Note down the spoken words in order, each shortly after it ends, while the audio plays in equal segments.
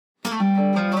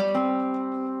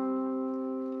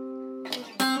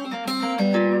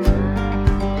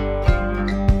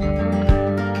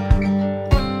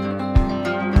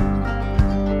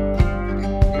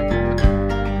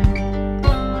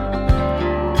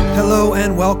Hello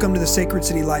and welcome to the Sacred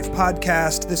City Life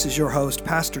Podcast. This is your host,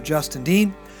 Pastor Justin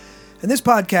Dean. And this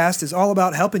podcast is all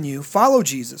about helping you follow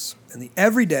Jesus in the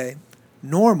everyday,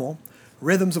 normal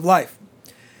rhythms of life.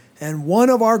 And one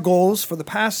of our goals for the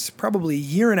past probably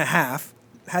year and a half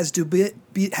has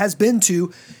been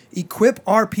to equip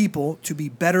our people to be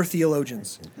better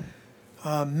theologians.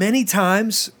 Many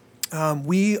times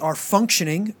we are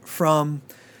functioning from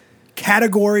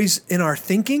categories in our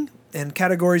thinking and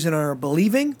categories in our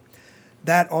believing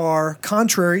that are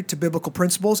contrary to biblical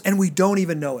principles, and we don't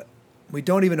even know it.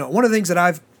 One of the things that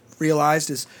I've realized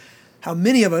is how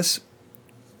many of us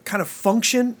kind of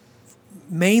function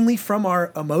mainly from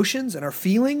our emotions and our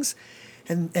feelings,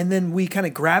 and then we kind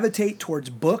of gravitate towards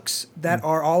books that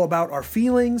are all about our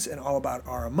feelings and all about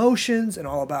our emotions and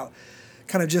all about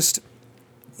kind of just,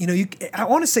 I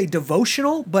want to say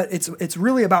devotional, but it's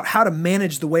really about how to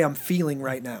manage the way I'm feeling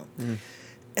right now.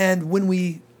 And when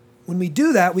we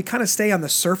do that, we kind of stay on the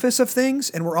surface of things,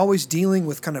 and we're always dealing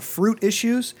with kind of fruit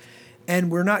issues,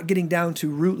 and we're not getting down to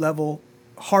root level,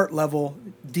 heart level,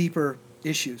 deeper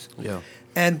issues. Yeah.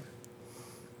 And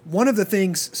one of the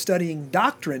things studying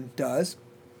doctrine does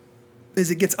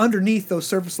is it gets underneath those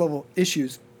surface level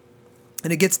issues,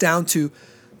 and it gets down to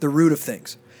the root of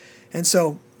things. And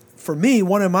so for me,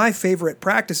 one of my favorite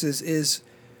practices is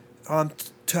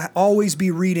to always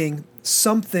be reading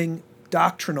something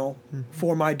doctrinal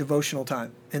for my devotional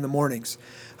time in the mornings.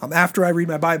 After I read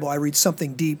my Bible, I read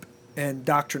something deep and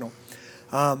doctrinal,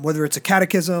 whether it's a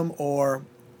catechism or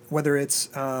whether it's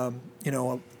a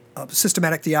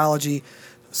systematic theology,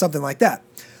 something like that.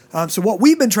 So what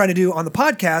we've been trying to do on the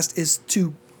podcast is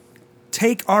to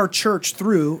take our church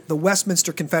through the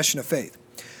Westminster Confession of Faith,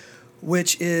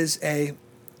 which is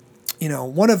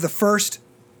one of the first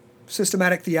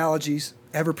systematic theologies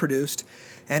ever produced.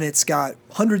 And it's got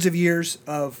hundreds of years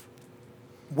of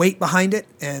weight behind it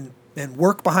and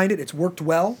work behind it. It's worked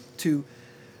well to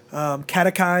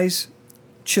catechize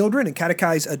children and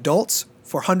catechize adults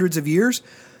for hundreds of years.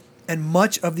 And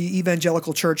much of the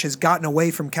evangelical church has gotten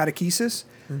away from catechesis,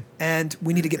 and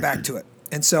we need to get back to it.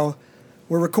 And so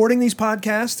we're recording these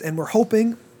podcasts, and we're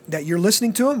hoping that you're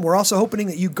listening to them. We're also hoping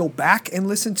that you go back and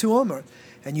listen to them,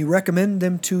 and you recommend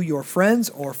them to your friends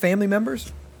or family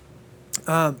members.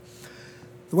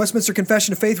 The Westminster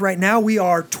Confession of Faith, right now, we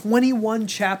are 21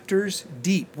 chapters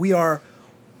deep. We are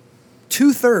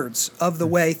 2/3 of the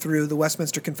way through the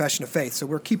Westminster Confession of Faith. So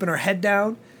we're keeping our head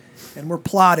down and we're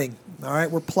plodding. All right,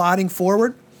 we're plodding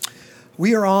forward.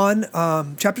 We are on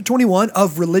chapter 21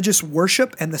 of religious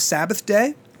worship and the Sabbath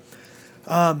day.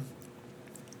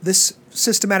 This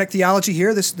systematic theology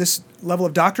here, this level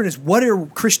of doctrine is what are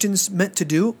Christians meant to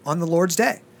do on the Lord's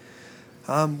day?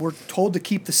 We're told to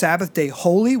keep the Sabbath day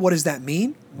holy. What does that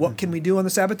mean? What can we do on the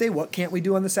Sabbath day? What can't we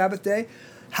do on the Sabbath day?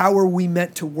 How are we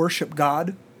meant to worship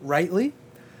God rightly?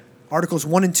 Articles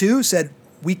 1 and 2 said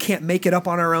we can't make it up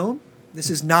on our own. This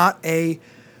is not a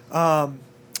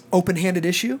open-handed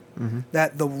issue,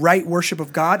 that the right worship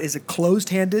of God is a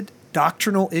closed-handed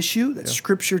doctrinal issue, that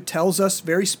Scripture tells us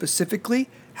very specifically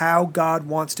how God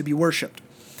wants to be worshiped.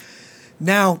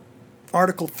 Now,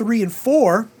 Article 3 and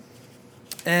 4,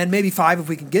 and maybe 5 if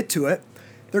we can get to it,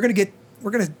 we're going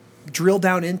to drill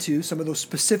down into some of those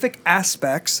specific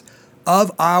aspects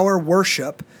of our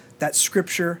worship that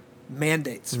Scripture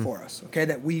mandates for us, okay,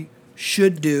 that we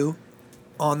should do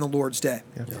on the Lord's Day.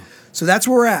 Yeah. So that's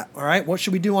where we're at, all right? What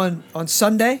should we do on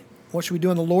Sunday? What should we do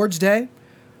on the Lord's Day?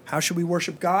 How should we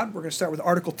worship God? We're going to start with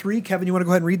Article 3. Kevin, you want to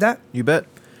go ahead and read that? You bet.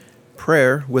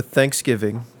 Prayer with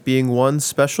thanksgiving, being one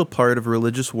special part of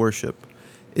religious worship,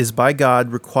 is by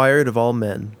God required of all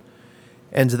men,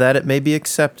 and that it may be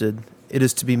accepted, it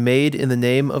is to be made in the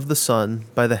name of the Son,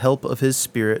 by the help of his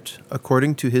Spirit,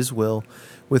 according to his will,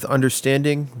 with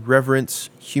understanding, reverence,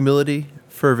 humility,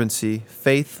 fervency,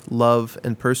 faith, love,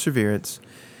 and perseverance,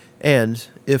 and,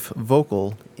 if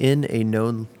vocal, in a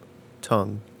known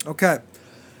tongue. Okay.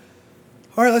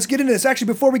 All right, let's get into this. Actually,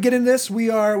 before we get into this,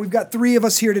 we've got 3 of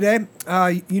us here today.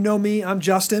 You know me, I'm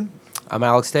Justin. I'm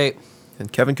Alex Tate.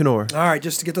 And Kevin Knorr. All right,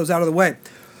 just to get those out of the way.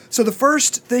 So the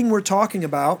first thing we're talking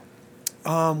about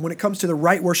when it comes to the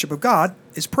right worship of God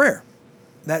is prayer.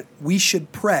 That we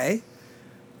should pray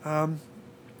when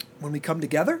we come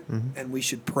together, and we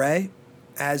should pray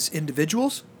as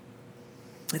individuals.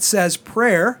 It says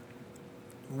prayer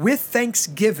with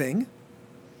thanksgiving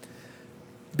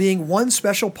being one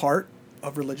special part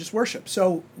of religious worship.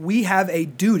 So we have a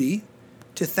duty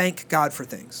to thank God for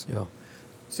things. Yeah.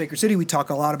 Sacred City, we talk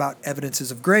a lot about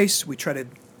evidences of grace. We try to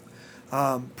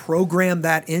program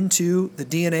that into the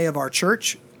DNA of our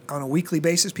church on a weekly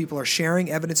basis. People are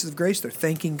sharing evidences of grace. They're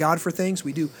thanking God for things.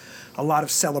 We do a lot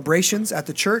of celebrations at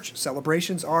the church.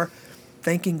 Celebrations are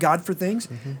thanking God for things,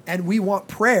 and we want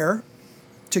prayer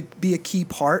to be a key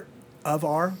part of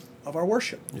our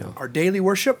worship, our daily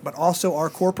worship, but also our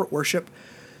corporate worship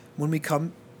when we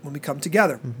come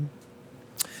together.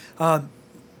 The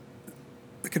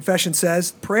confession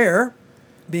says prayer,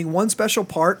 being one special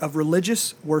part of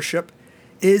religious worship,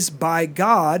 is by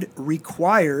God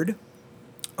required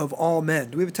of all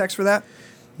men. Do we have a text for that?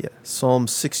 Yeah. Psalm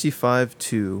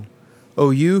 65:2. O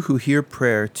you who hear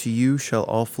prayer, to you shall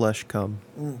all flesh come.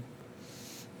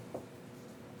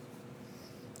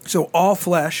 So all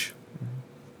flesh.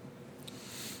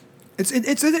 It's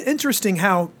interesting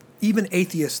how even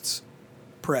atheists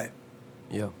pray.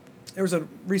 Yeah. There was a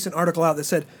recent article out that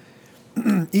said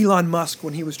Elon Musk,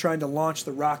 when he was trying to launch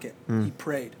the rocket, he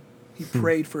prayed. He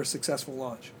prayed for a successful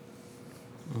launch.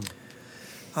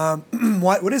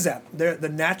 What is that? The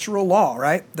natural law,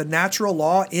 right? The natural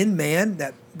law in man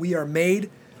that we are made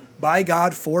by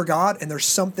God for God, and there's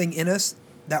something in us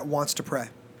that wants to pray.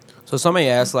 So somebody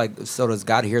asked, so does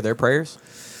God hear their prayers?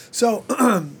 So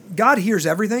God hears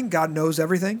everything. God knows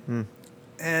everything.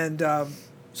 And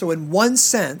so in one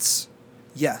sense,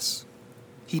 yes,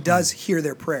 he does hear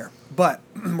their prayer. But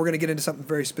we're going to get into something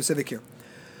very specific here.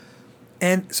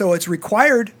 And so it's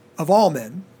required of all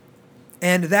men,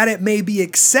 and that it may be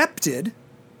accepted,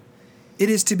 it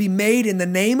is to be made in the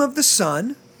name of the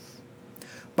Son,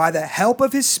 by the help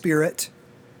of his Spirit,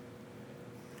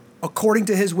 according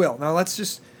to his will. Now let's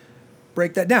just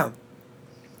break that down.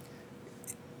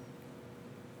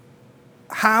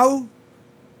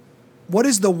 What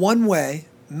is the one way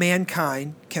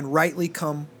mankind can rightly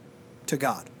come to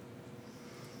God?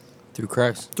 Through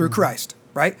Christ. Through Christ,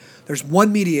 right? There's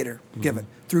one mediator given,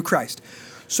 through Christ.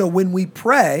 So when we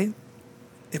pray,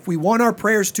 if we want our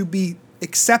prayers to be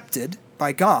accepted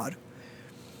by God,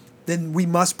 then we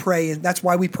must pray, and that's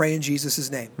why we pray in Jesus'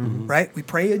 name, right? We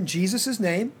pray in Jesus'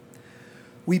 name.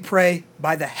 We pray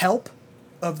by the help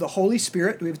of the Holy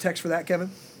Spirit. Do we have a text for that,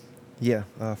 Kevin? Yeah,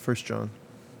 1 John.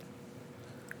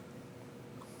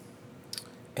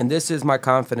 And this is my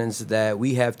confidence that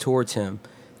we have towards him,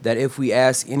 that if we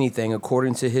ask anything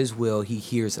according to his will, he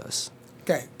hears us.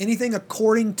 Okay, anything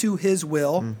according to his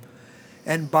will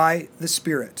and by the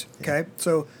Spirit. Okay,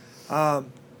 so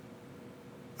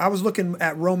I was looking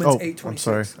at Romans 8:26. I'm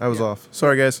sorry. I was off.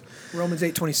 Sorry, guys. Romans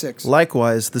 8:26.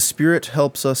 Likewise, the Spirit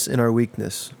helps us in our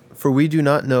weakness, for we do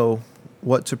not know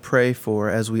what to pray for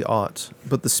as we ought,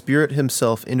 but the Spirit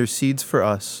himself intercedes for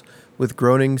us with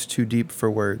groanings too deep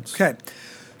for words. Okay,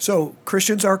 so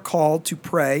Christians are called to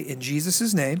pray in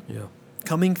Jesus' name,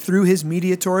 coming through his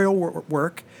mediatorial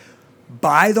work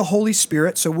by the Holy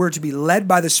Spirit. So we're to be led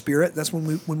by the Spirit. That's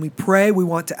when we pray, we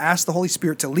want to ask the Holy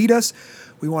Spirit to lead us.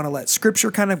 We want to let Scripture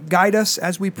kind of guide us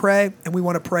as we pray, and we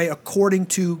want to pray according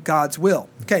to God's will.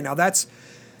 Okay, now that's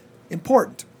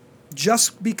important.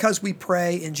 Just because we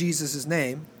pray in Jesus'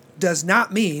 name does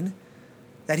not mean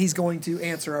that he's going to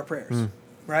answer our prayers,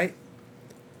 right?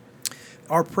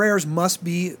 Our prayers must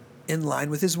be in line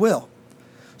with his will.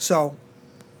 So,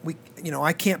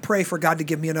 I can't pray for God to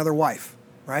give me another wife,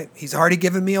 right? He's already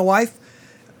given me a wife.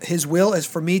 His will is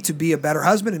for me to be a better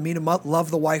husband and me to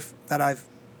love the wife that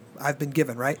I've been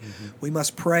given, right? We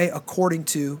must pray according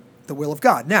to the will of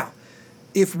God. Now,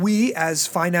 if we as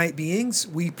finite beings,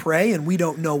 we pray and we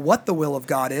don't know what the will of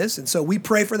God is, and so we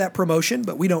pray for that promotion,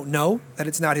 but we don't know that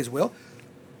it's not his will,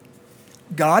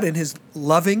 God in his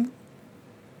loving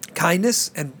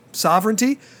kindness and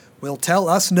sovereignty will tell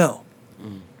us no.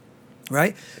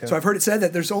 Right? Yeah. So I've heard it said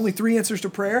that there's only 3 answers to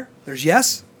prayer. There's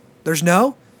yes, there's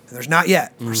no, and there's not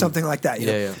yet, or something like that.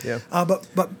 Yeah.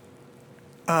 But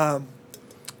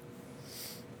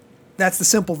that's the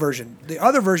simple version. The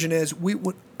other version is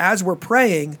as we're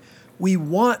praying, we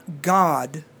want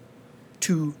God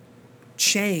to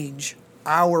change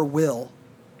our will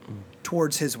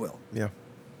towards his will. Yeah.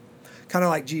 Kind of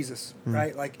like Jesus,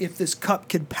 right? Like, if this cup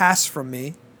could pass from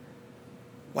me,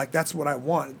 like, that's what I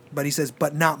want. But he says,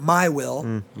 but not my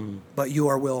will, but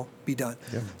your will be done.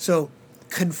 Yeah. So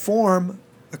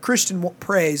a Christian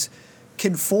prays,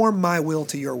 conform my will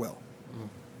to your will,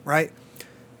 right?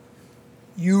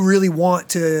 You really want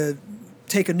to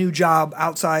take a new job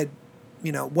outside,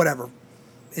 whatever,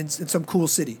 in some cool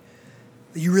city.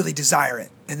 You really desire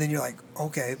it. And then you're like,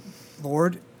 okay,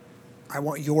 Lord, I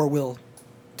want your will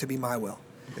to be my will.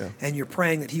 Yeah. And you're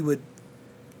praying that he would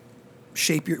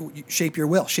shape your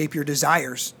will, shape your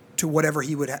desires to whatever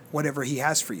he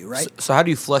has for you, right? So how do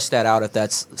you flush that out if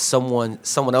that's someone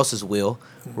else's will,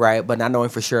 right? But not knowing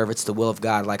for sure if it's the will of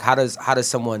God. Like, how does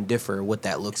someone differ what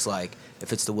that looks like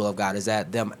if it's the will of God? Is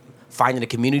that them finding a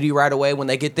community right away when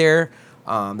they get there,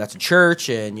 that's a church,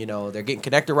 and they're getting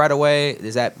connected right away,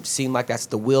 does that seem like that's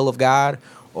the will of God?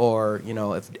 Or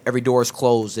if every door is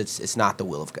closed, it's not the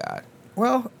will of God?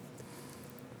 Well,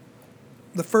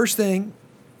 the first thing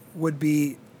would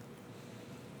be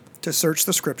to search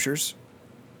the scriptures,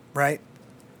 right?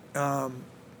 To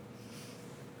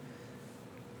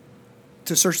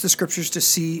search the scriptures to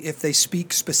see if they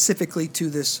speak specifically to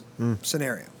this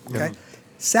scenario. Okay. Yeah.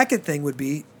 Second thing would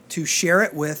be to share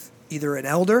it with either an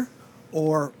elder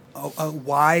or a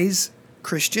wise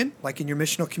Christian, like in your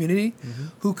missional community,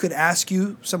 who could ask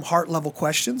you some heart level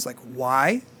questions, like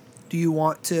why do you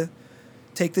want to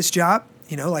take this job?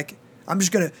 Like I'm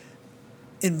just gonna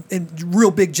in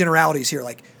real big generalities here.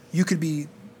 Like you could be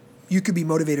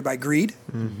motivated by greed.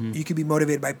 You could be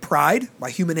motivated by pride, by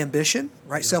human ambition,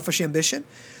 right? Selfish ambition.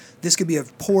 This could be a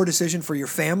poor decision for your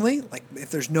family. Like if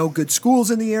there's no good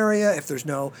schools in the area, if there's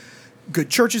no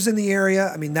good churches in the area,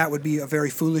 I mean, that would be a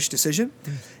very foolish decision.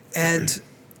 And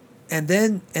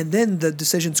then the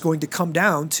decision's going to come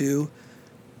down to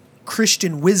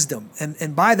Christian wisdom.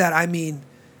 And by that, I mean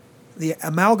the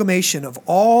amalgamation of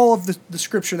all of the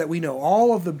scripture that we know,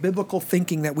 all of the biblical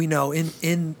thinking that we know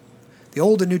in the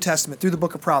Old and New Testament, through the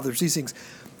book of Proverbs, these things.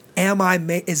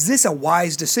 Is this a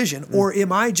wise decision, or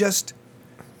am I just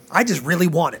really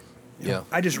want it? Yeah.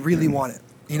 I just really want it,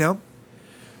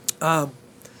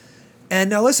 And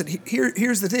now listen,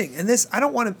 here's the thing. And this, I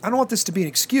don't want this to be an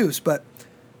excuse, but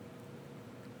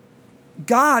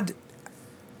God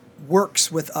works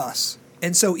with us.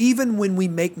 And so even when we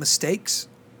make mistakes,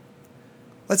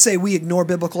 let's say we ignore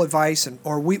biblical advice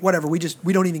or we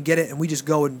don't even get it and we just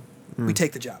go and we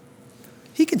take the job.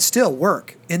 He can still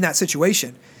work in that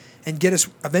situation and get us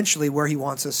eventually where he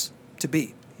wants us to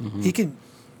be. He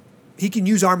can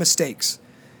use our mistakes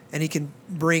and he can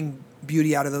bring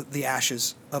beauty out of the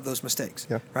ashes of those mistakes,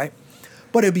 right?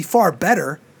 But it'd be far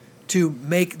better to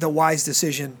make the wise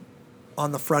decision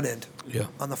on the front end. Yeah.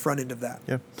 On the front end of that.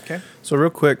 Yeah. Okay. So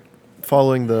real quick,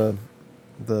 following the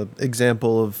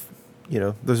example of,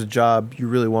 there's a job, you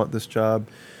really want this job,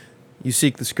 you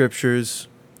seek the scriptures,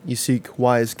 you seek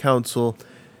wise counsel,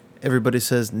 everybody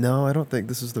says, no, I don't think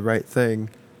this is the right thing.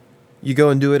 You go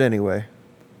and do it anyway.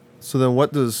 So then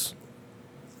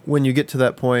when you get to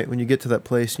that point, when you get to that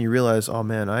place and you realize, oh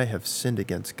man, I have sinned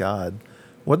against God,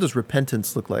 what does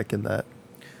repentance look like in that?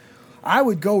 I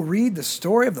would go read the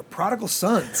story of the prodigal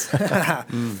sons.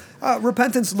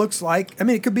 Repentance looks like,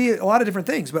 it could be a lot of different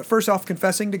things, but first off,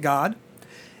 confessing to God,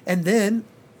 and then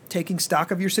taking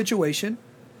stock of your situation.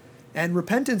 And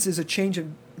repentance is a change of,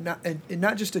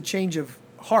 not just a change of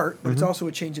heart, but it's also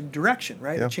a change in direction,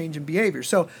 right? Yeah. A change in behavior.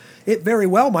 So it very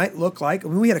well might look like,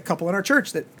 we had a couple in our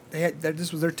church that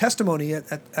this was their testimony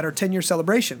at our 10-year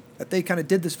celebration, that they kind of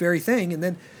did this very thing and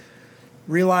then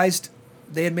realized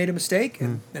they had made a mistake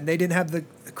and they didn't have the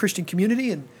Christian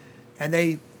community and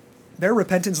their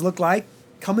repentance looked like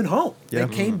coming home. Yeah.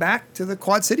 They came back to the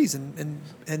Quad Cities and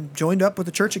joined up with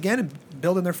the church again and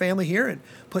building their family here and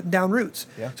putting down roots.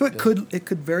 Yeah. So it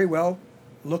could very well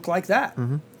look like that.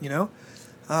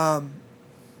 I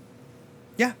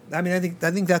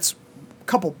think that's a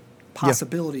couple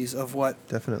possibilities of what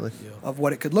Definitely. of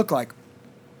what it could look like.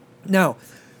 Now,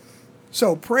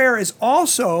 so prayer is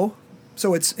also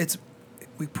it's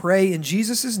we pray in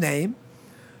Jesus' name.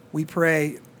 We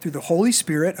pray through the Holy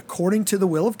Spirit according to the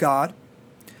will of God.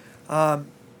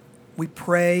 We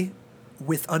pray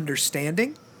with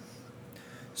understanding.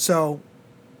 So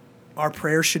our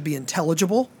prayers should be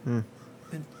intelligible,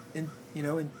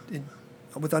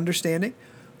 with understanding,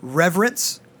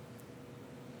 reverence.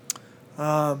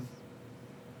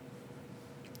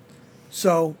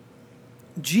 So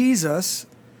Jesus,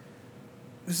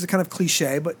 this is kind of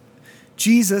cliche, but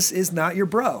Jesus is not your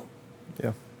bro.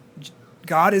 Yeah.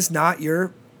 God is not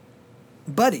your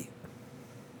buddy.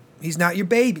 He's not your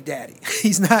baby daddy.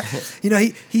 He's not,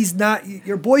 he's not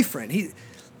your boyfriend.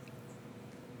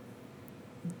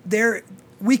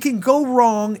 We can go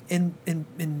wrong in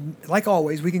like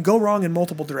always, we can go wrong in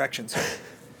multiple directions.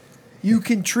 You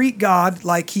can treat God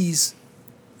like he's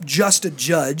just a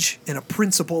judge and a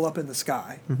principal up in the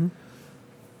sky.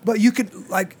 But you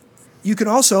can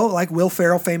also, like Will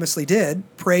Ferrell famously did,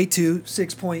 pray to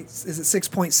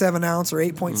 6.7 ounce or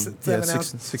 8.7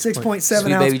 ounce, 6.7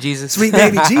 Sweet ounce, baby Jesus. sweet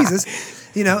baby Jesus,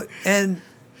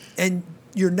 and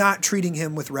you're not treating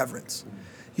him with reverence.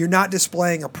 You're not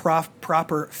displaying a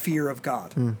proper fear of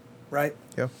God, right?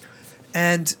 Yeah.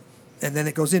 And then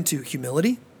it goes into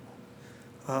humility.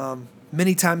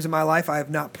 Many times in my life, I have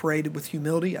not prayed with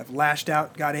humility. I've lashed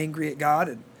out, got angry at God,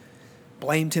 and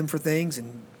blamed him for things,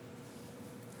 and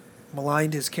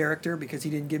maligned his character because he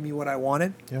didn't give me what I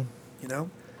wanted. Yeah.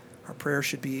 Our prayer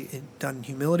should be done in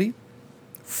humility,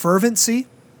 fervency.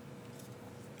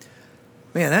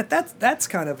 Man, that's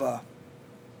kind of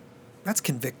that's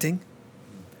convicting.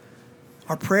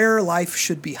 Our prayer life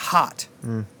should be hot.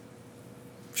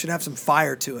 Should have some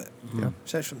fire to it. Yeah.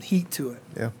 Should have some heat to it.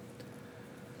 Yeah.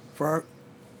 For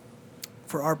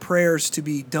our prayers to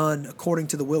be done according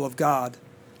to the will of God,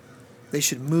 they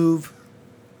should move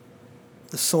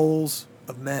the souls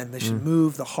of men. They should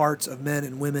move the hearts of men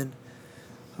and women.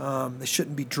 They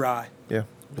shouldn't be dry, Yeah.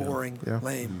 boring, Yeah.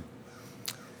 lame.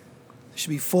 They should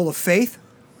be full of faith,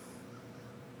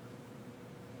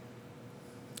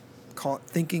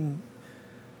 thinking,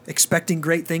 expecting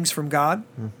great things from God.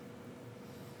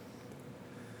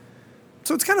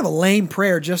 So it's kind of a lame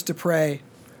prayer just to pray,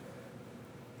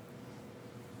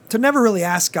 to never really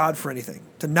ask God for anything,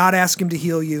 to not ask him to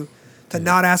heal you, to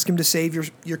not ask him to save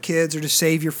your kids or to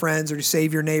save your friends or to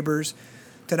save your neighbors,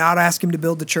 to not ask him to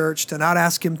build the church, to not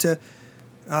ask him to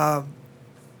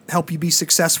help you be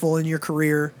successful in your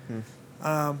career.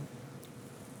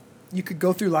 You could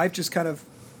go through life just kind of,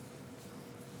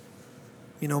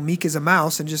 meek as a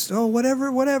mouse and just,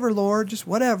 whatever, Lord, just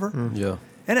whatever. Yeah.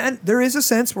 And there is a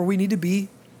sense where we need to be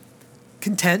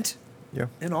content Yeah.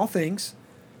 in all things.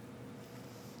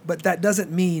 But that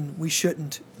doesn't mean we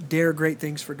shouldn't dare great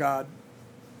things for God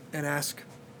and ask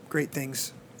great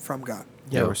things from God.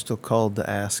 Yeah. Yeah. We're still called to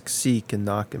ask, seek, and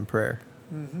knock in prayer.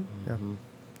 Mm-hmm. Yeah.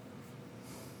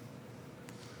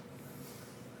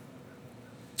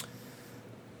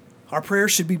 Our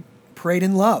prayers should be prayed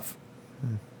in love.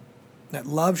 That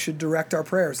love should direct our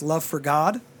prayers. Love for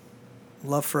God,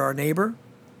 love for our neighbor,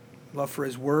 love for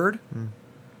his word.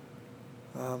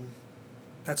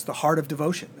 That's the heart of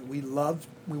devotion. We love,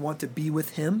 we want to be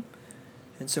with him,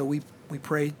 and so we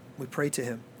pray to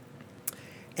him.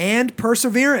 And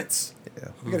perseverance. Yeah.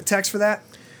 We got a text for that?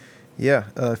 Yeah.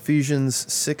 Ephesians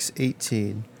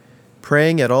 6:18.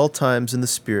 Praying at all times in the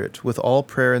Spirit, with all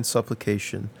prayer and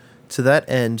supplication. To that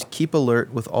end, keep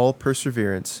alert with all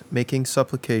perseverance, making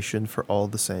supplication for all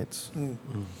the saints.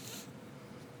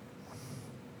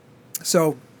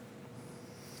 So,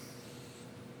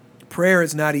 prayer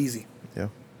is not easy. Yeah.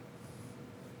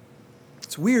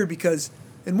 It's weird because,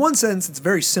 in one sense, it's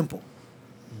very simple.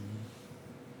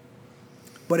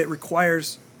 But it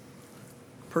requires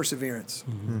perseverance.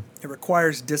 It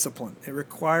requires discipline. It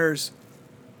requires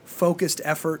focused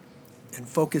effort and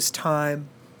focused time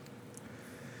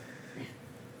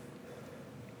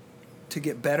to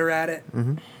get better at it.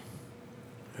 And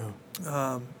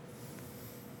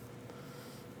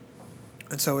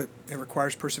so it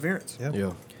requires perseverance. Yeah.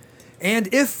 Yeah.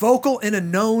 And if vocal in a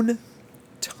known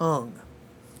tongue.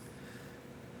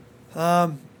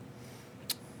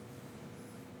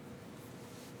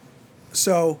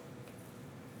 So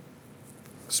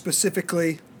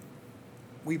specifically,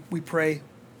 we pray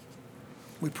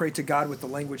to God with the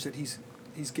language that He's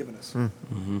given us.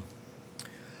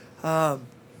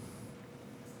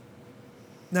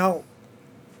 Now,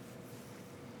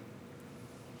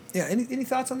 yeah. Any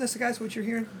thoughts on this, guys? What you're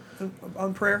hearing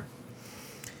on prayer?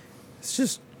 It's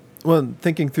just, well,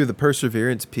 thinking through the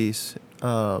perseverance piece,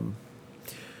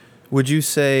 would you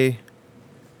say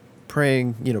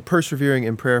praying, persevering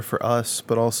in prayer for us,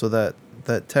 but also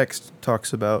that text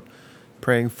talks about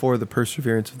praying for the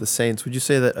perseverance of the saints. Would you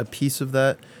say that a piece of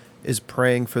that is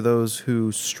praying for those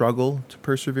who struggle to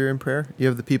persevere in prayer? You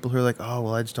have the people who are like, oh,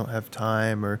 well, I just don't have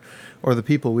time, or the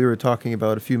people we were talking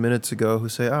about a few minutes ago who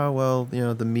say, oh, well,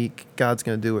 the meek, God's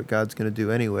going to do what God's going to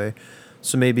do anyway.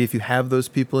 So maybe if you have those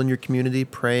people in your community,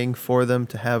 praying for them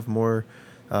to have more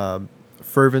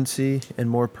fervency and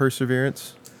more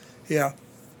perseverance. Yeah,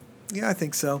 I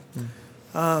think so.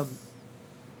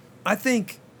 I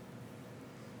think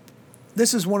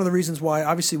this is one of the reasons why,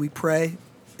 obviously, we pray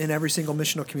in every single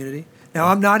missional community. Now,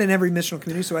 I'm not in every missional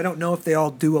community, so I don't know if they all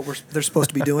do what they're supposed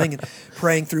to be doing and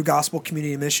praying through gospel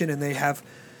community mission, and they have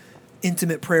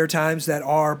intimate prayer times that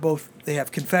are both, they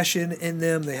have confession in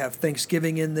them, they have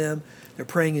thanksgiving in them, they're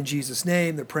praying in Jesus'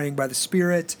 name, they're praying by the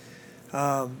Spirit,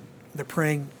 they're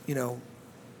praying,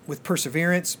 with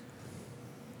perseverance,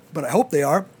 but I hope they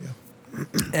are. Yeah.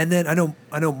 And then I know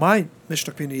my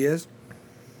missional community is.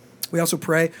 We also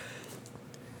pray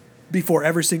before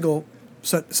every single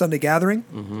Sunday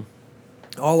gathering.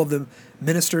 All of the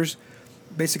ministers,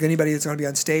 basically anybody that's going to be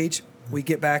on stage, we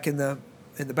get back in the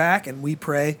back and we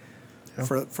pray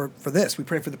for this. We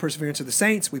pray for the perseverance of the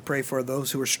saints. We pray for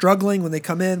those who are struggling when they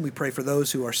come in. We pray for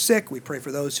those who are sick. We pray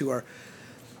for those who are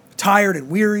tired and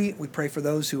weary. We pray for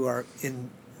those who are in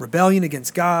rebellion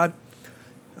against God.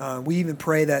 We even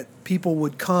pray that people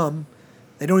would come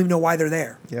They don't even know why they're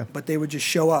there. Yeah. But they would just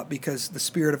show up because the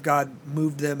Spirit of God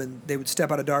moved them, and they would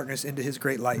step out of darkness into His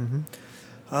great light.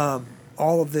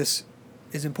 All of this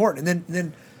is important. And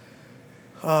then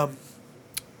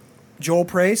Joel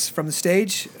prays from the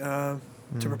stage to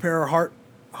prepare our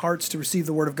hearts to receive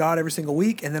the Word of God every single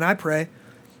week. And then I pray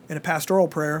in a pastoral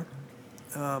prayer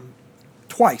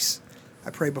twice. I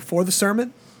pray before the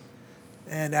sermon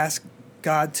and ask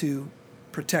God to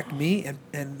protect me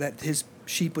and that His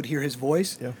sheep would hear His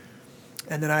voice. Yeah.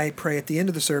 And then I pray at the end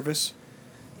of the service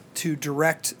to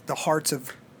direct the hearts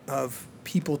of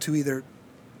people to either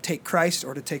take Christ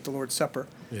or to take the Lord's Supper.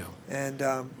 Yeah. And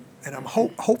I'm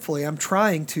hopefully I'm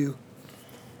trying to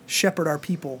shepherd our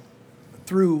people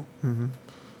through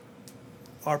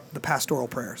the pastoral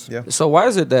prayers. Yeah. So why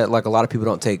is it that like a lot of people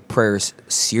don't take prayers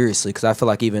seriously? Because I feel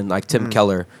like even like Tim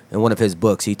Keller in one of his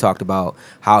books, he talked about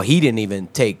how he didn't even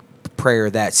take prayer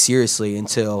that seriously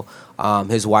until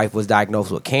his wife was diagnosed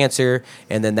with cancer,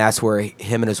 and then that's where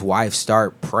him and his wife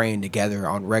start praying together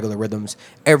on regular rhythms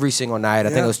every single night. I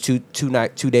think it was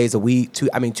 2 days a week. 2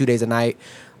 days a night.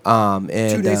 And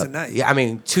 2 days a night. Yeah, I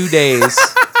mean 2 days.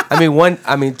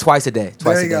 Twice a day.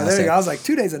 Twice There you a day. go. There you go. I was like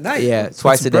 2 days a night. Yeah,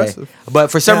 twice a day. impressive.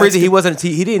 But for some Yeah, reason, it's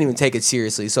he didn't even take it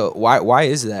seriously. So why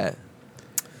is that?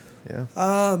 Yeah.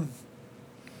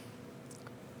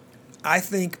 I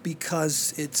think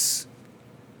because it's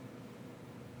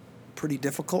pretty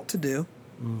difficult to do,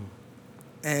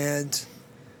 and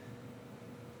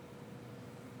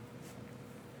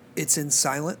it's in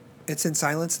silence.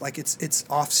 Like it's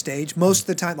off stage most of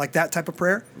the time. Like that type of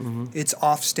prayer, it's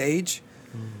off stage.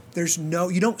 There's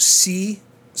you don't see.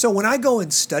 So when I go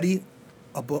and study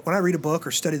a book, when I read a book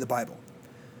or study the Bible,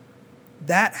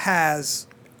 that has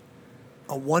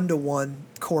a 1-to-1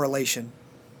 correlation.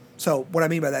 So what I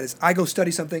mean by that is I go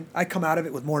study something, I come out of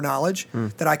it with more knowledge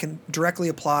that I can directly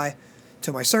apply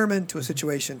to my sermon, to a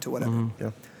situation, to whatever.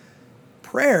 Yeah.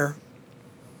 Prayer,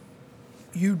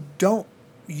 you don't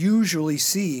usually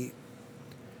see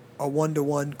a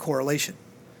 1-to-1 correlation.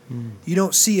 You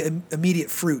don't see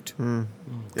immediate fruit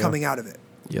coming out of it,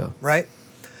 Yeah. right?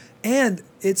 And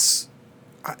there's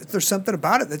something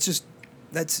about it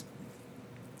that's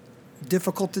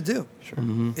difficult to do.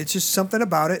 Sure. It's just something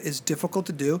about it is difficult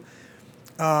to do,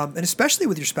 and especially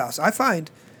with your spouse. I find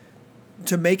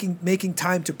making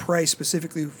time to pray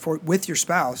specifically with your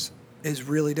spouse is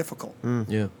really difficult.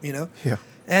 Yeah. You know, Yeah.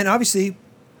 and obviously,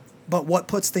 but what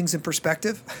puts things in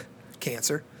perspective?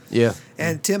 Cancer. Yeah.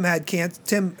 And Tim had cancer.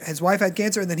 His wife had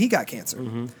cancer, and then he got cancer.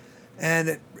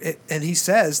 And and he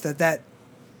says that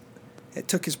it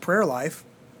took his prayer life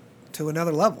to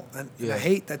another level. And I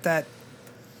hate that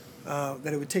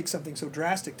it would take something so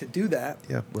drastic to do that.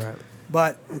 Yeah. Right.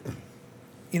 But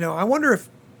I wonder if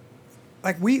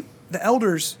the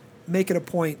elders make it a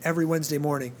point every Wednesday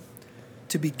morning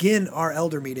to begin our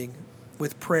elder meeting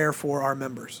with prayer for our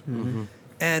members.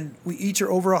 And we each are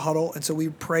over a huddle, and so we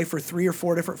pray for 3 or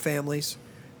 4 different families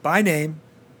by name,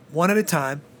 one at a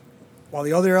time, while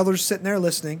the other elders are sitting there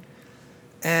listening.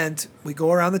 And we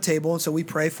go around the table, and so we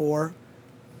pray for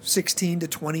 16 to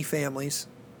 20 families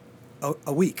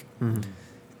a week.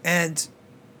 And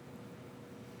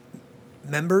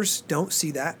members don't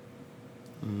see that.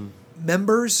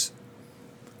 Members,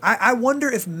 I wonder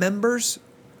if members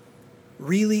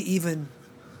really even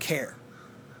care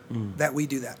that we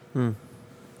do that.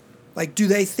 Like, do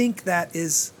they think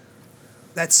that's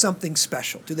something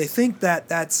special? Do they think that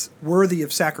that's worthy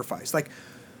of sacrifice? Like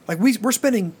we're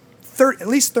spending at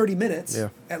least 30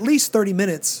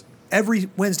 minutes, every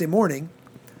Wednesday morning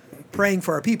praying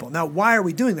for our people. Now, why are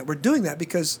we doing that? We're doing that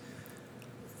because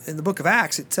in the book of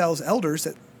Acts, it tells elders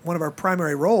that one of our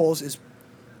primary roles is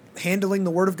handling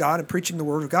the Word of God and preaching the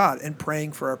Word of God and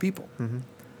praying for our people.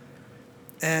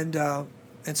 And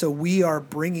so we are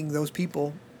bringing those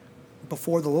people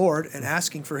before the Lord and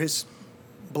asking for His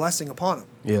blessing upon them.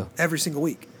 Yeah. Every single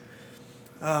week.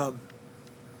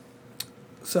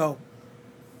 So,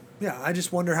 yeah, I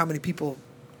just wonder how many people,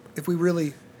 if we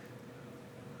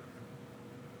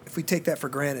take that for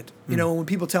granted. When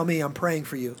people tell me I'm praying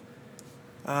for you,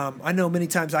 I know many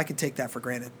times I can take that for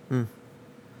granted.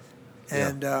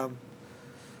 And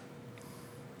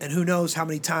who knows how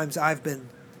many times I've been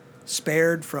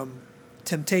spared from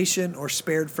temptation or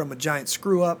spared from a giant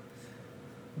screw up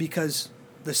because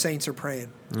the saints are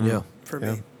praying for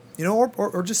me.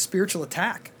 Or just spiritual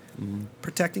attack,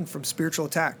 protecting from spiritual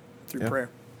attack through prayer.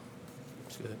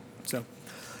 That's good. So,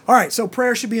 all right. So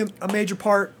prayer should be a major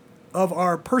part of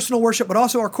our personal worship, but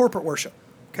also our corporate worship.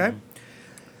 Okay.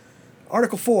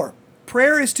 Article 4: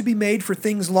 prayer is to be made for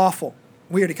things lawful.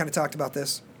 We already kind of talked about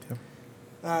this.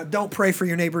 Don't pray for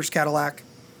your neighbor's Cadillac,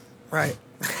 right?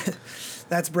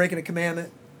 That's breaking a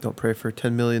commandment. Don't pray for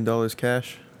 $10 million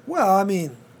cash Well, I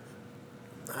mean,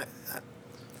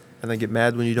 and then get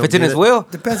mad when you don't If it's in get his it. will.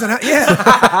 depends on how.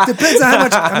 Yeah, depends on how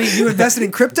much. I mean, you invested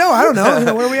in crypto. I don't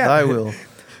know. Where are we at? I will.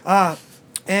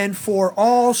 And for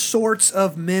all sorts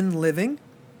of men living.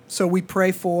 So we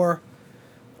pray for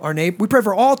our neighbor. We pray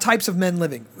for all types of men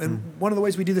living. And one of the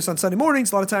ways we do this on Sunday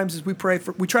mornings, a lot of times, is we try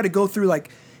to go through like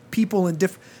people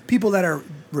that are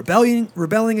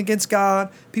rebelling against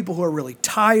God, people who are really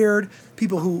tired,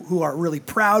 people who are really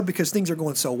proud because things are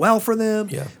going so well for them,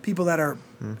 Yeah. people that are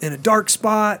in a dark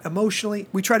spot emotionally.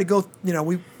 We try to go,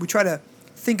 we try to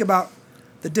think about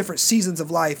the different seasons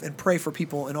of life and pray for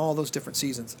people in all those different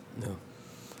seasons. No.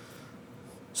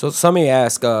 So somebody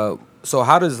ask, so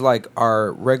how does like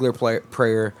our regular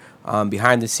prayer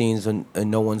behind the scenes and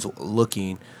no one's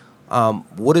looking,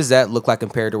 what does that look like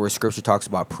compared to where Scripture talks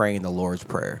about praying the Lord's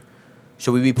Prayer?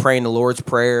 Should we be praying the Lord's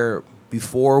Prayer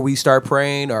before we start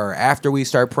praying or after we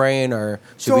start praying, or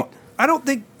should we? I don't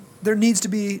think there needs to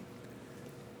be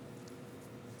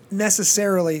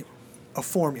necessarily a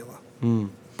formula,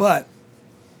 but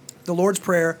the Lord's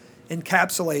Prayer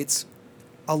encapsulates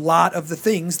a lot of the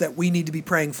things that we need to be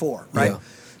praying for, right? Yeah.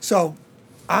 So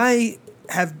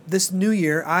this new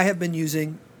year, I have been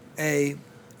using a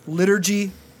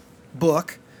liturgy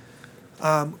book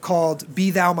called Be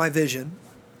Thou My Vision.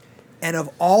 And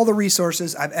of all the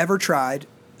resources I've ever tried,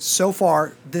 so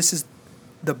far, this is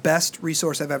the best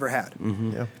resource I've ever had.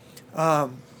 Yeah.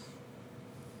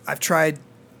 I've tried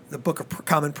the Book of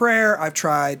Common Prayer. I've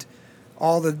tried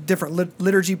all the different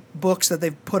liturgy books that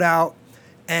they've put out.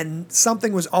 And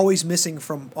something was always missing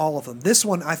from all of them. This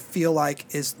one, I feel like,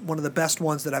 is one of the best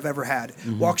ones that I've ever had.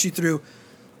 Walks you through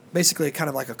basically kind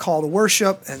of like a call to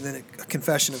worship, and then a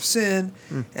confession of sin,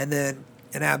 and then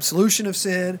an absolution of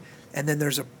sin, and then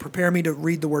there's a prepare me to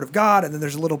read the Word of God, and then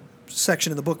there's a little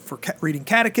section in the book for reading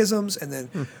catechisms, and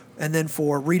then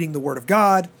for reading the Word of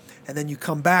God, and then you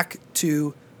come back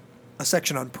to a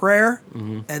section on prayer,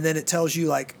 and then it tells you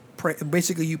like pray.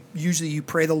 Basically, you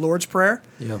pray the Lord's Prayer,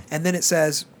 and then it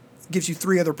gives you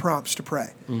 3 other prompts to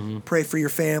pray. Pray for your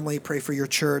family, pray for your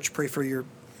church, pray for your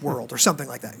world, or something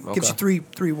like that. It gives you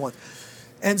three one,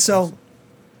 and so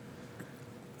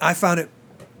I found it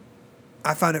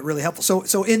really helpful.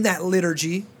 So in that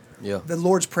liturgy, the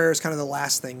Lord's Prayer is kind of the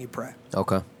last thing you pray.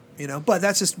 Okay. But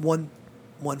that's just one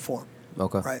form.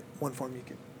 Okay. Right, one form you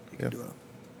can do it on.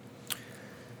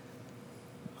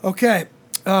 Okay.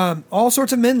 All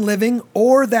sorts of men living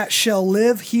or that shall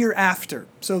live hereafter.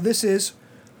 So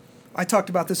I talked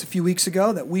about this a few weeks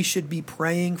ago, that we should be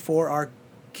praying for our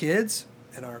kids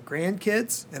and our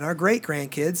grandkids and our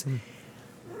great-grandkids,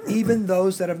 even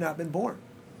those that have not been born.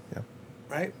 Yeah.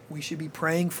 Right? We should be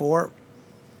praying for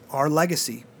our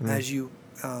legacy as you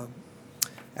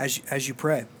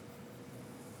pray.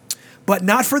 But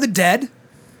not for the dead.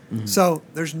 So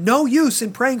there's no use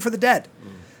in praying for the dead.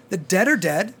 The dead are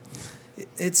dead.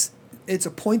 It's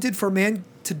appointed for man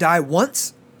to die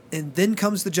once, and then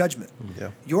comes the judgment.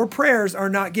 Yeah. Your prayers are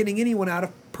not getting anyone out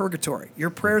of purgatory. Your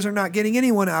prayers are not getting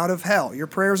anyone out of hell. Your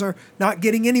prayers are not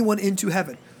getting anyone into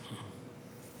heaven.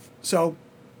 So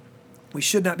we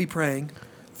should not be praying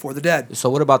for the dead. So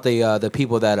what about the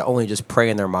people that only just pray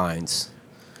in their minds?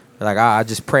 They're like, I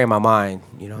just pray in my mind.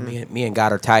 Me and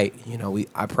God are tight.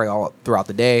 I pray all throughout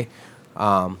the day.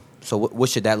 So what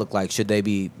should that look like? Should they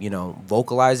be,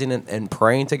 vocalizing and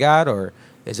praying to God, or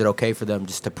is it okay for them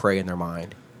just to pray in their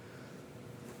mind?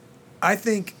 I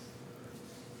think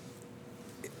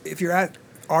if you're at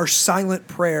our silent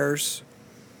prayers,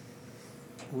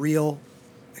 real,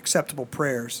 acceptable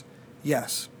prayers,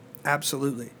 yes,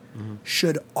 absolutely.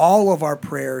 Should all of our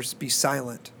prayers be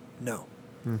silent? No.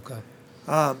 Okay.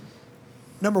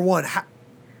 Number one,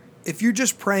 if you're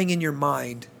just praying in your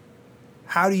mind,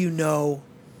 how do you know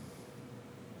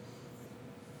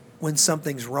when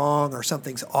something's wrong or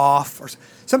something's off? Or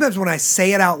sometimes when I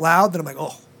say it out loud, then I'm like,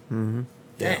 oh,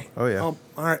 dang. Oh, yeah. All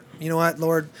right. You know what,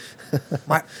 Lord?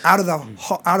 Out of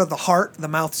the heart, the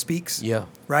mouth speaks. Yeah.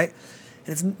 Right?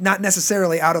 And it's not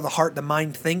necessarily out of the heart, the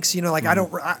mind thinks.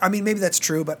 I mean, maybe that's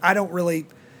true, but I don't really,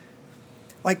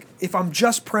 like, if I'm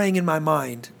just praying in my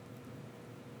mind,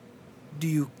 do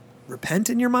you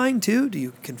repent in your mind too? Do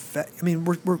you confess? I mean,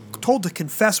 we're told to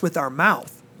confess with our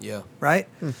mouth. Yeah. Right?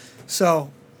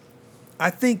 So I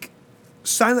think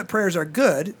silent prayers are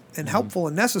good and helpful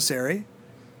and necessary,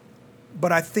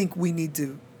 but I think we need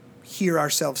to hear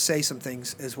ourselves say some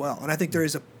things as well. And I think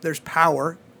there's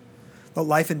power. The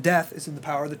life and death is in the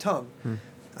power of the tongue.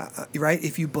 Right?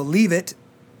 If you believe it,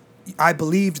 I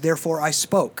believed, therefore I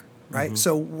spoke. Right?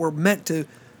 So we're meant to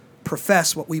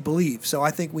profess what we believe. So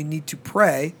I think we need to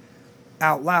pray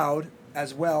out loud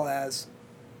as well as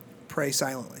pray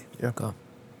silently. Yeah. Okay.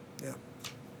 Yeah.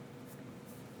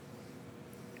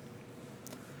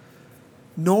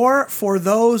 Nor for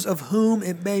those of whom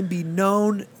it may be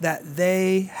known that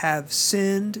they have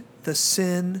sinned the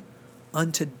sin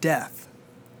unto death.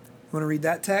 You want to read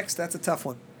that text? That's a tough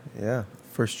one. Yeah.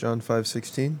 1 John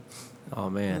 5:16. Oh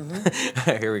man.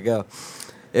 Here we go.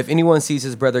 If anyone sees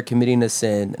his brother committing a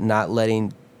sin not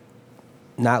leading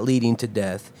to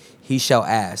death, he shall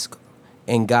ask,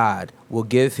 and God will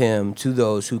give him to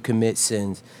those who commit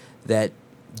sins that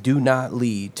do not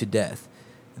lead to death.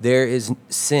 There is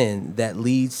sin that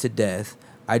leads to death.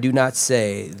 I do not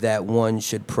say that one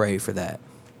should pray for that.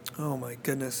 Oh my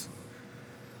goodness.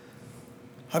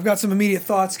 I've got some immediate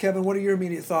thoughts, Kevin. What are your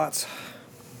immediate thoughts?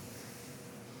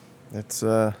 It's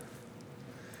a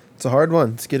hard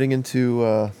one. It's getting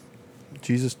into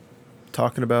Jesus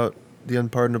talking about the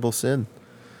unpardonable sin.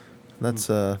 That's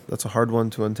a hard one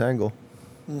to untangle.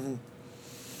 Mm-hmm.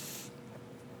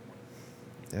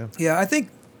 Yeah. Yeah, I think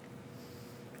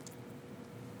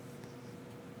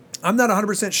I'm not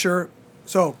 100% sure.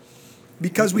 So,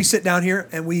 because we sit down here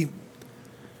and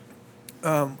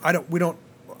I don't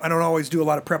always do a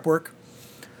lot of prep work.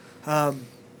 I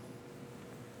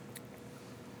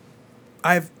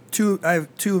have two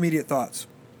immediate thoughts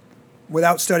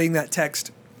without studying that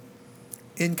text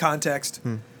in context.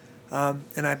 And I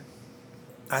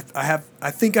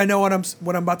think I know what I'm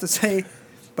about to say,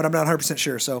 but I'm not 100%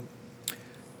 sure. So,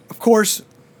 of course,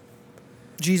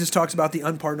 Jesus talks about the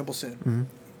unpardonable sin,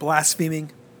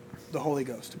 blaspheming the Holy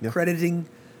Ghost, Yeah. crediting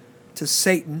to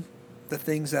Satan the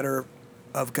things that are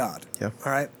of God. Yeah.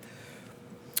 All right.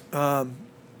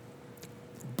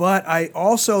 But I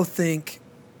also think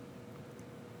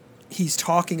he's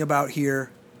talking about here,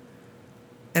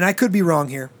 and I could be wrong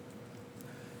here,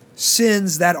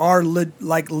 sins that are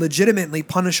legitimately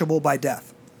punishable by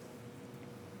death.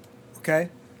 Okay?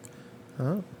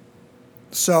 Oh.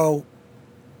 So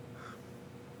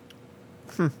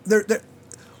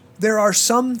there are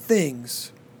some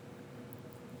things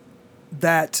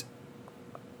that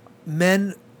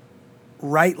men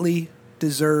rightly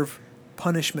deserve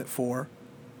punishment for,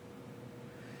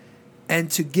 and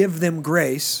to give them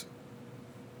grace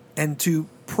and to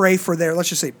pray for their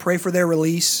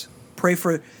release, pray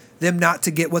for them not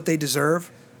to get what they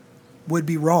deserve would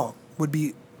be wrong, would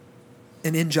be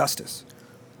an injustice.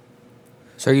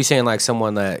 So are you saying like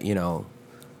someone that,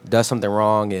 does something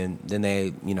wrong and then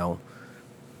they,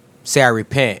 say I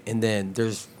repent and then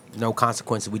there's no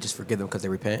consequences, we just forgive them because they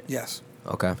repent? Yes.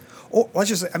 Okay. Or let's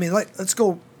just say, let's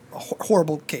go a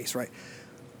horrible case, right?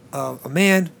 A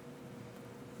man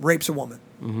rapes a woman,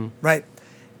 right?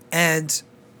 And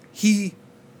he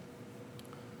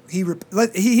doesn't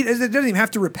even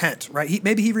have to repent, right?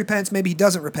 Maybe he repents, maybe he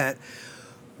doesn't repent,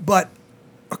 but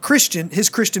his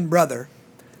Christian brother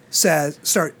says,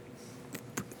 start,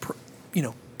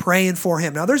 praying for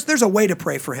him. Now, there's a way to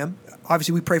pray for him.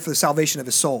 Obviously, we pray for the salvation of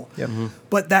his soul, Yep.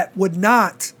 but that would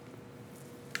not.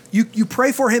 You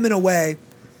pray for him in a way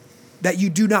that you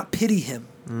do not pity him.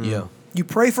 Yeah. You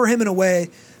pray for him in a way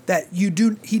that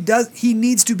he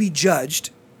needs to be judged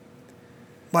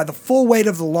by the full weight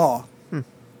of the law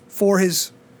for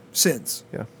his sins.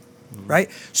 Yeah. Right?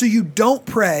 So you don't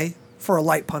pray for a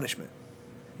light punishment.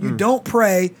 You don't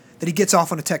pray that he gets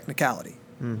off on a technicality.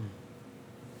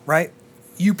 Right?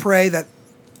 You pray that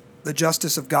the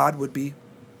justice of God would be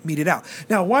meted out.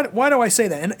 Now, why do I say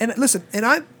that? And listen,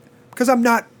 because I'm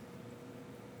not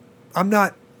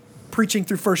preaching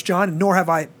through 1 John, and nor have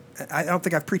I don't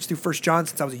think I've preached through 1 John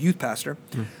since I was a youth pastor.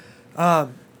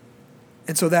 And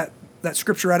so that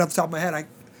scripture right off the top of my head,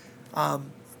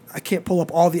 I can't pull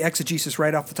up all the exegesis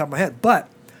right off the top of my head, but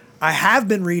I have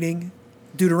been reading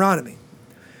Deuteronomy.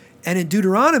 And in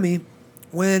Deuteronomy,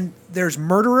 when there's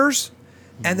murderers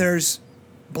and there's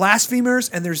blasphemers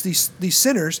and there's these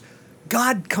sinners,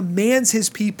 God commands his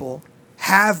people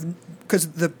because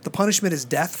the punishment is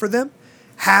death for them,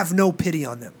 have no pity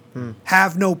on them.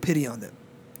 Have no pity on them.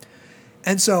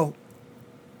 And so,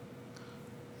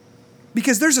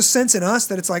 because there's a sense in us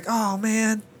that it's like, oh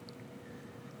man,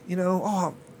 I don't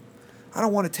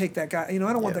want to take that guy. I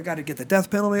don't want that guy to get the death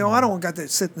penalty. Oh, I don't want that guy to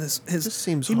sit in his. This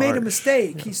seems he made a harsh.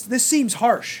 mistake. Yeah. This seems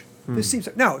harsh. This seems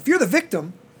now. If you're the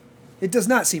victim, it does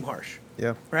not seem harsh,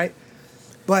 Yeah. right?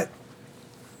 But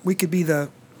we could be the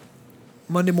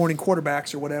Monday morning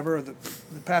quarterbacks or whatever, or the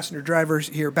passenger drivers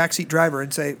here, backseat driver,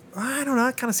 and say, I don't know,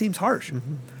 that kind of seems harsh.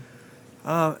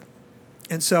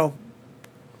 And so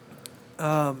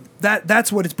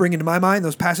that's what it's bringing to my mind.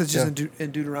 Those passages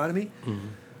in Deuteronomy.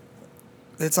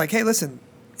 It's like, hey, listen,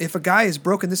 if a guy has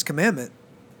broken this commandment,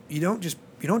 you don't just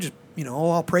you don't just,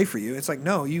 I'll pray for you. It's like,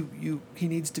 no, he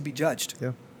needs to be judged.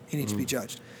 Yeah. He needs to be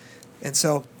judged. And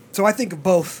so I think of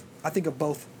both.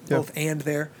 Both and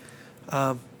there.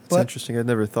 It's interesting. I'd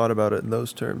never thought about it in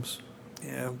those terms.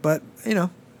 Yeah, but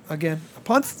again,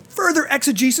 upon further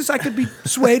exegesis, I could be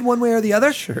swayed one way or the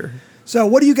other. Sure. So,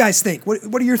 what do you guys think?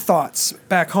 What are your thoughts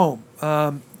back home?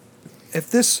 If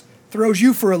this throws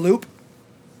you for a loop,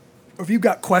 or if you've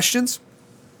got questions,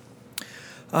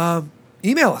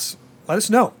 email us. Let us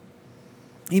know.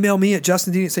 Email me at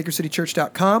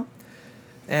justindean@sacredcitychurch.com,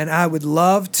 and I would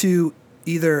love to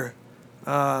either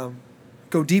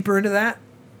go deeper into that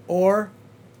or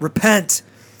repent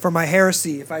for my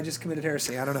heresy if I just committed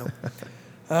heresy. I don't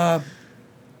know.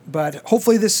 But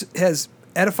hopefully this has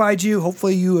edified you.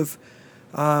 Hopefully you have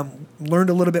learned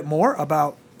a little bit more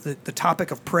about the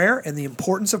topic of prayer and the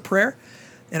importance of prayer.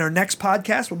 In our next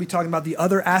podcast, we'll be talking about the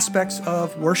other aspects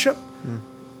of worship,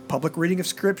 public reading of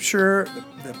Scripture,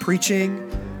 the preaching,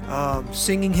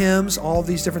 singing hymns, all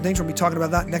these different things. We'll be talking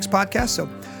about that next podcast. So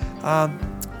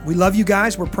we love you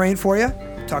guys. We're praying for you.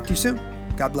 Talk to you soon.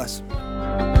 God bless.